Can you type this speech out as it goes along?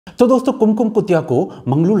तो दोस्तों कुमकुम कुतिया को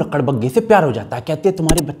मंगलू लकड़बग्गे से प्यार हो जाता है। कहते हैं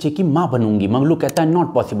तुम्हारे बच्चे की मां बनूंगी। मंगलू कहता है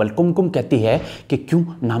नॉट पॉसिबल। कुमकुम कहती है कि क्यों,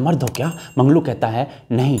 नामर्द हो क्या? मंगलू कहता है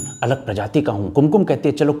नहीं, अलग प्रजाति का हूं। कुमकुम कहती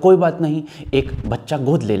है चलो कोई बात नहीं, एक बच्चा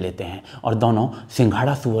गोद ले लेते हैं। और दोनों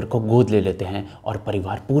सिंघाड़ा सुअर को गोद ले लेते हैं और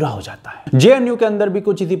परिवार पूरा हो जाता है। जेएनयू के अंदर भी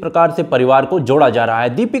कुछ इसी प्रकार से परिवार को जोड़ा जा रहा है।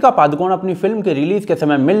 दीपिका पादुकोण अपनी फिल्म के रिलीज के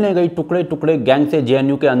समय मिलने गई टुकड़े टुकड़े गैंग से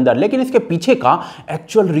जेएनयू के अंदर, लेकिन इसके पीछे का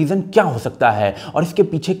एक्चुअल रीजन क्या हो सकता है और इसके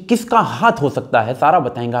पीछे किसका हाथ हो सकता है, सारा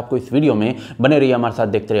बताएंगे आपको इस वीडियो में। बने रहिए हमारे साथ,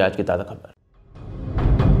 देखते रहिए आज की ताजा खबर।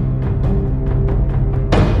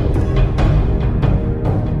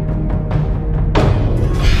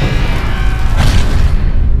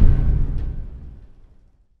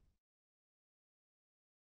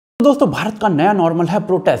 दोस्तों भारत का नया नॉर्मल है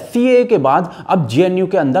प्रोटेस्ट। सीएए के बाद अब जेएनयू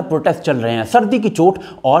के अंदर प्रोटेस्ट चल रहे हैं। सर्दी की चोट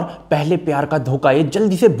और पहले प्यार का धोखा ये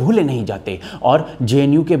जल्दी से भूले नहीं जाते और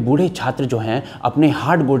जेएनयू के बूढ़े छात्र जो हैं अपने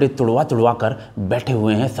हाथ गोड़े तुड़वा तुड़वा कर बैठे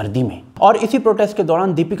हुए हैं सर्दी में। और इसी प्रोटेस्ट के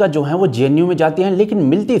दौरान दीपिका जो है वो जेएनयू में जाती हैं, लेकिन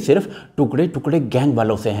मिलती सिर्फ टुकड़े टुकड़े गैंग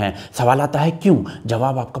वालों से हैं। सवाल आता है क्यों?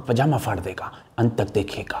 जवाब आपका पजामा फाड़ देगा, अंत तक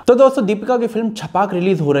देखिएगा। तो दोस्तों दीपिका की फिल्म छपाक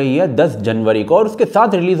रिलीज हो रही है 10 जनवरी को और उसके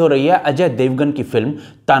साथ रिलीज हो रही है अजय देवगन की फिल्म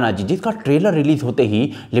तानाजी, जिसका ट्रेलर रिलीज होते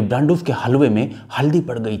ही लिब्रांडूस के हलवे में हल्दी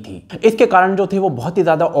पड़ गई थी। इसके कारण जो थे वो बहुत ही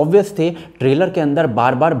ज्यादा ऑब्वियस थे। ट्रेलर के अंदर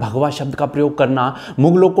बार बार भगवा शब्द का प्रयोग करना,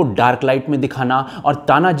 मुगलों को डार्क लाइट में दिखाना और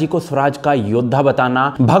तानाजी को स्वराज का योद्धा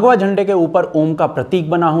बताना, भगवा झंडे के ऊपर ओम का प्रतीक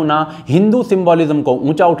बना होना, हिंदू सिंबोलिज्म को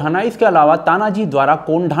ऊंचा उठाना। इसके अलावा तानाजी द्वारा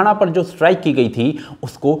कोंढाणा पर जो स्ट्राइक की गई थी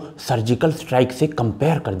उसको सर्जिकल स्ट्राइक से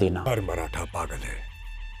कंपेयर कर देना। हर मराठा पागल है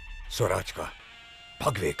स्वराज का,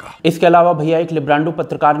 भगवे का। इसके अलावा भैया एक लिब्रांडू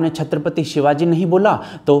पत्रकार ने छत्रपति शिवाजी नहीं बोला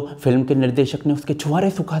तो फिल्म के निर्देशक ने उसके छुहारे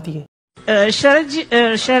सुखा दिए।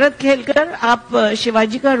 शरद खेलकर आप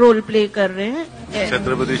शिवाजी का रोल प्ले कर रहे हैं।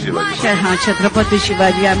 छत्रपति शिवाजी। हाँ, Chhatrapati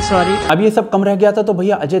Shivaji, I am sorry. अब ये सब कम रह गया था तो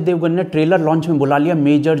भैया अजय देवगन ने ट्रेलर लॉन्च में बुला लिया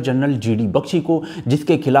मेजर जनरल जीडी बख्शी को,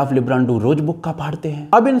 जिसके खिलाफ लिब्रांडू रोज बुक्का फाड़ते हैं।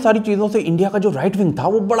 अब इन सारी चीजों से इंडिया का जो राइट विंग था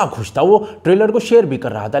वो बड़ा खुश था, वो ट्रेलर को शेयर भी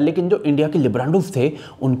कर रहा था। लेकिन जो इंडिया के लिब्रांडूस थे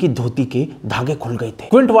उनकी धोती के धागे खुल गए थे।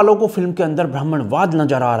 क्विंट वालों को फिल्म के अंदर ब्राह्मणवाद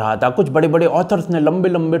नजर आ रहा था। कुछ बड़े बड़े ऑथर्स ने लंबे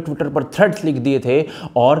लंबे ट्विटर पर थ्रेड्स लिख दिए थे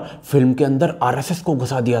और फिल्म के अंदर आरएसएस को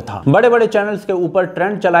घुसा दिया था। बड़े बड़े चैनल्स के ऊपर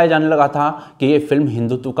ट्रेंड चलाया जाने लगा था कि ये फिल्म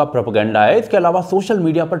हिंदुत्व का प्रोपेगेंडा है। इसके अलावा सोशल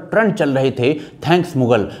मीडिया पर ट्रेंड चल रहे थे थैंक्स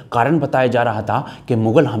मुगल। कारण बताया जा रहा था कि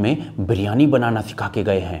मुगल हमें बिरयानी बनाना सिखा के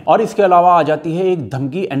गए हैं। और इसके अलावा आ जाती है एक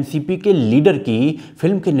धमकी एनसीपी के लीडर की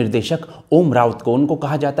फिल्म के निर्देशक ओम राउत को। उनको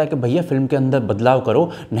कहा जाता है कि भैया फिल्म के अंदर बदलाव करो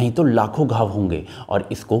नहीं तो लाखों घाव होंगे, और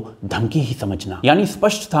इसको धमकी ही समझना। यानी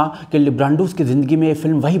स्पष्ट था कि लिब्रांडूस की जिंदगी में ये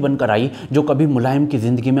फिल्म वही बनकर आई जो कभी मुलायम की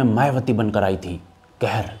जिंदगी में मायावती बनकर आई थी,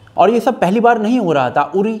 कहर। और ये सब पहली बार नहीं हो रहा था।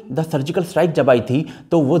 उरी द सर्जिकल स्ट्राइक जब आई थी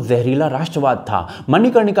तो वो जहरीला राष्ट्रवाद था।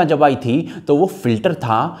 मणिकर्णिका जब आई थी तो वो फिल्टर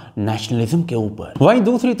था नेशनलिज्म के ऊपर। वहीं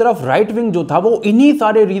दूसरी तरफ राइट विंग जो था वो इन्हीं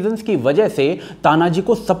सारे रीजंस की वजह से तानाजी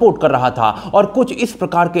को सपोर्ट कर रहा था और कुछ इस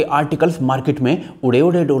प्रकार के आर्टिकल्स मार्केट में उड़े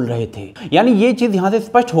उड़े डोल रहे थे। यानी ये चीज यहां से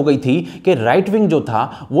स्पष्ट हो गई थी कि राइट विंग जो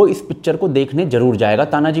था वो इस पिक्चर को देखने जरूर जाएगा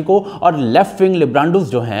तानाजी को, और लेफ्ट विंग लिब्रांडूस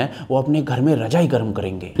जो हैं वो अपने घर में रजाई गर्म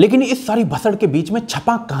करेंगे। लेकिन इस सारी भसड़ के बीच में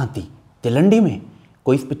छपाक कहां थी? तिलंडी में।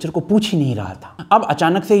 कोई इस पिक्चर को पूछ ही नहीं रहा था। अब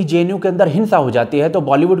अचानक से ही जेएनयू के अंदर हिंसा हो जाती है तो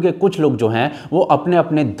बॉलीवुड के कुछ लोग जो हैं वो अपने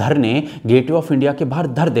अपने धरने गेटवे ऑफ इंडिया के बाहर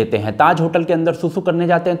धर देते हैं। ताज होटल के अंदर सुसु करने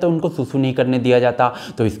जाते हैं तो उनको सुसु नहीं करने दिया जाता,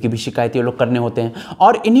 तो इसकी भी शिकायत ये लोग करने होते हैं।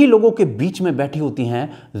 और इन्हीं लोगों के बीच में बैठी होती हैं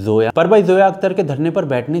जोया। पर भाई जोया अख्तर के धरने पर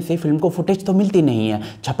बैठने से फिल्म को फुटेज तो मिलती नहीं है।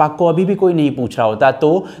 छपाक को अभी भी कोई नहीं पूछ रहा होता,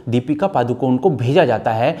 तो दीपिका पादुकोण को भेजा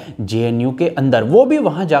जाता है जेएनयू के अंदर। वो भी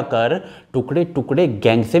वहां जाकर टुकड़े टुकड़े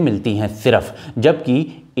गैंग से मिलती हैं सिर्फ, जबकि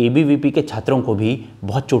एबीवीपी के छात्रों को भी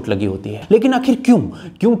बहुत चोट लगी होती है। लेकिन आखिर क्यों?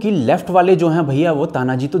 क्योंकि लेफ्ट वाले जो हैं भैया वो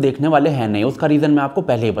तानाजी तो देखने वाले हैं नहीं। उसका रीजन मैं आपको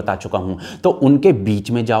पहले ही बता चुका हूं। तो उनके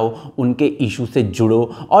बीच में जाओ, उनके इशू से जुड़ो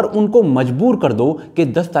और उनको मजबूर कर दो कि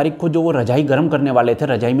 10 तारीख को जो वो रजाई गर्म करने वाले थे,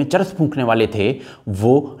 रजाई में चरस फूंकने वाले थे,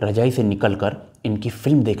 वो रजाई से निकलकर इनकी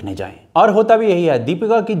फिल्म देखने जाएं। और होता भी यही है।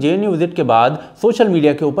 दीपिका की जेएनयू विजिट के बाद सोशल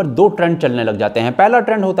मीडिया के ऊपर 2 ट्रेंड चलने लग जाते हैं। पहला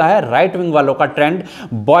ट्रेंड होता है राइट विंग वालों का ट्रेंड,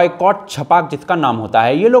 बॉयकॉट छपाक जिसका नाम होता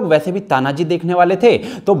है। ये लोग वैसे भी तानाजी देखने वाले थे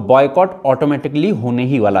तो बॉयकॉट ऑटोमेटिकली होने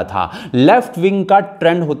ही वाला था। लेफ्ट विंग का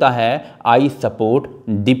ट्रेंड होता है आई सपोर्ट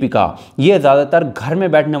दीपिका। ये ज्यादातर घर में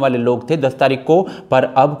बैठने वाले लोग थे 10 तारीख को, पर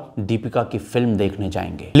अब दीपिका की फिल्म देखने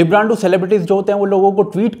जाएंगे। लिब्रांडू सेलिब्रिटीज जो होते हैं वो लोगों को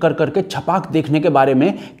ट्वीट कर करके छपाक देखने के बारे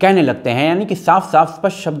में कहने लगते हैं। यानी कि साफ साफ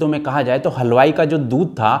स्पष्ट शब्दों में कहा जाए तो हलवाई का जो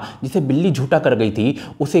दूध था जिसे बिल्ली झूठा कर गई थी,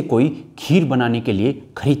 उसे कोई खीर बनाने के लिए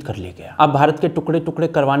खरीद कर ले गया। अब भारत के टुकड़े टुकड़े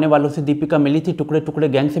करवाने वालों से दीपिका मिली थी, टुकड़े टुकड़े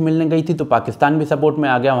गैंग से मिलने गई थी, तो पाकिस्तान भी सपोर्ट में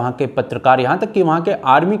आ गया, वहां के पत्रकार, यहां तक कि वहां के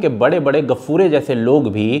आर्मी के बड़े बड़े गफूरे जैसे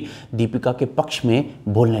लोग भी दीपिका के पक्ष में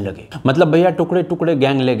बोलने लगे। मतलब भैया टुकड़े टुकड़े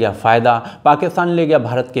गैंग ले गया फायदा, पाकिस्तान ले गया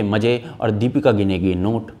भारत के मजे और दीपिका गिनेगी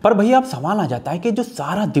नोट। पर भैया अब सवाल आ जाता है कि जो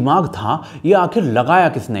सारा दिमाग था ये आखिर लगाया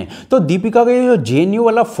किसने? तो दीपिका का जो JNU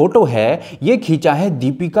वाला फोटो है ये खींचा है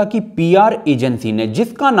दीपिका की PR एजेंसी ने,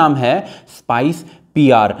 जिसका नाम है स्पाइस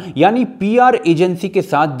PR, यानी PR एजेंसी के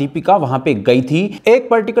साथ दीपिका वहां पे गई थी। एक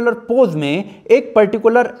पर्टिकुलर पोज में एक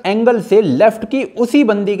पर्टिकुलर एंगल से लेफ्ट की उसी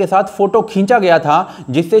बंदी के साथ फोटो खींचा गया था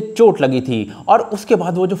जिससे चोट लगी थी, और उसके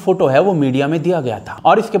बाद वो जो फोटो है वो मीडिया में दिया गया था।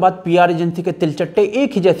 और इसके बाद PR एजेंसी के तिलचट्टे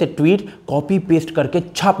एक ही जैसे ट्वीट कॉपी पेस्ट करके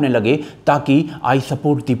छापने लगे ताकि आई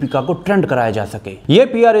सपोर्ट दीपिका को ट्रेंड कराया जा सके। ये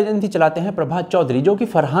PR एजेंसी चलाते हैं प्रभात चौधरी, जो कि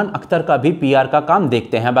फरहान अख्तर का भी PR का काम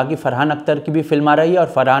देखते हैं। बाकी फरहान अख्तर की भी फिल्म आ रही है और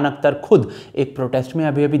फरहान अख्तर खुद एक प्रोटेस्ट में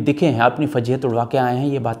अभी दिखे हैं, अपनी फजीहत उड़वा के आए हैं,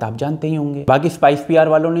 ये बात आप जानते ही होंगे। बाकी स्पाइस PR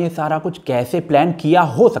वालों ने ये सारा कुछ कैसे प्लान किया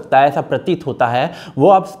हो सकता है ऐसा प्रतीत होता है, वो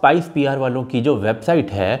आप स्पाइस PR वालों की जो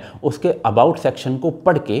वेबसाइट है उसके अबाउट सेक्शन को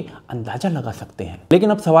पढ़ के अंदाजा लगा सकते हैं। लेकिन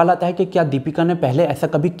अब सवाल आता है कि क्या दीपिका ने पहले ऐसा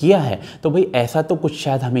कभी किया है? तो भाई ऐसा तो कुछ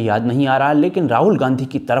शायद हमें याद नहीं आ रहा, लेकिन राहुल गांधी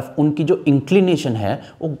की तरफ उनकी जो इंक्लिनेशन है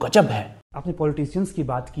वो गजब है। आपने पॉलिटिशियंस की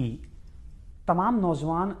बात की, तमाम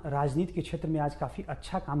नौजवान राजनीति के क्षेत्र में आज काफ़ी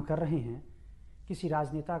अच्छा काम कर रहे हैं। किसी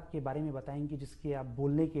राजनेता के बारे में बताएंगे जिसके आप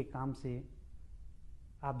बोलने के काम से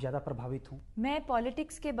आप ज़्यादा प्रभावित हों? मैं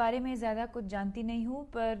पॉलिटिक्स के बारे में ज़्यादा कुछ जानती नहीं हूँ,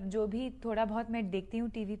 पर जो भी थोड़ा बहुत मैं देखती हूँ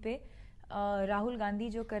टीवी पे, राहुल गांधी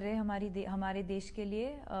जो कर रहे हैं हमारे देश के लिए,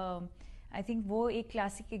 आई थिंक वो एक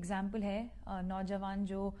क्लासिक एग्जाम्पल है। नौजवान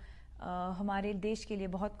जो हमारे देश के लिए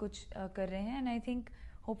बहुत कुछ कर रहे हैं, and I think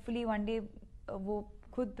hopefully one day वो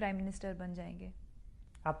खुद प्राइम मिनिस्टर बन जाएंगे।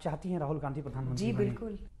 आप चाहती हैं राहुल गांधी प्रधानमंत्री? जी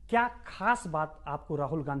बिल्कुल। क्या खास बात आपको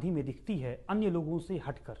राहुल गांधी में दिखती है अन्य लोगों से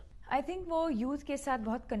हटकर? आई थिंक वो यूथ के साथ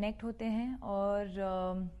बहुत कनेक्ट होते हैं और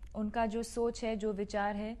उनका जो सोच है, जो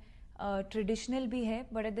विचार है, ट्रेडिशनल भी है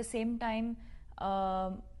but at the same time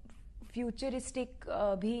futuristic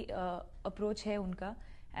भी अप्रोच है उनका,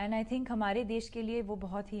 एंड आई थिंक हमारे देश के लिए वो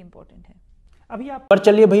बहुत ही इम्पोर्टेंट है। अभी आप पर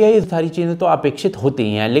चलिए भैया ये सारी चीज़ें तो अपेक्षित होती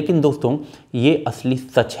ही हैं, लेकिन दोस्तों ये असली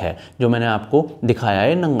सच है जो मैंने आपको दिखाया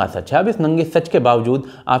है, नंगा सच है। अब इस नंगे सच के बावजूद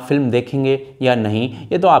आप फिल्म देखेंगे या नहीं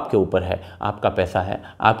ये तो आपके ऊपर है, आपका पैसा है,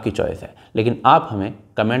 आपकी चॉइस है, लेकिन आप हमें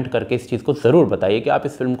कमेंट करके इस चीज़ को ज़रूर बताइए कि आप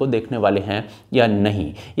इस फिल्म को देखने वाले हैं या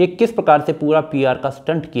नहीं। ये किस प्रकार से पूरा PR का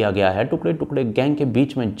स्टंट किया गया है टुकड़े टुकड़े गैंग के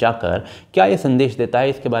बीच में जाकर, क्या ये संदेश देता है,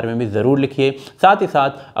 इसके बारे में भी ज़रूर लिखिए। साथ ही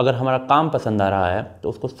साथ अगर हमारा काम पसंद आ रहा है तो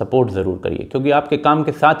उसको सपोर्ट ज़रूर करिए, क्योंकि आपके काम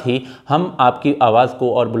के साथ ही हम आपकी आवाज़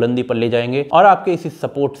को और बुलंदी पर ले जाएंगे और आपके इसी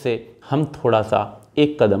सपोर्ट से हम थोड़ा सा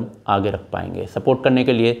एक कदम आगे रख पाएंगे। सपोर्ट करने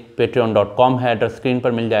के लिए patreon.com है, एड्रेस स्क्रीन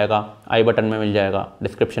पर मिल जाएगा, आई बटन में मिल जाएगा,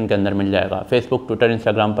 डिस्क्रिप्शन के अंदर मिल जाएगा। फेसबुक, ट्विटर,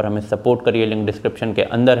 इंस्टाग्राम पर हमें सपोर्ट करिए, लिंक डिस्क्रिप्शन के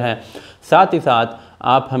अंदर है। साथ ही साथ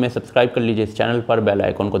आप हमें सब्सक्राइब कर लीजिए इस चैनल पर, बेल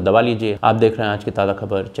आइकन को दबा लीजिए। आप देख रहे हैं आज की ताज़ा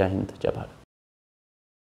खबर। जय हिंद, जय भारत।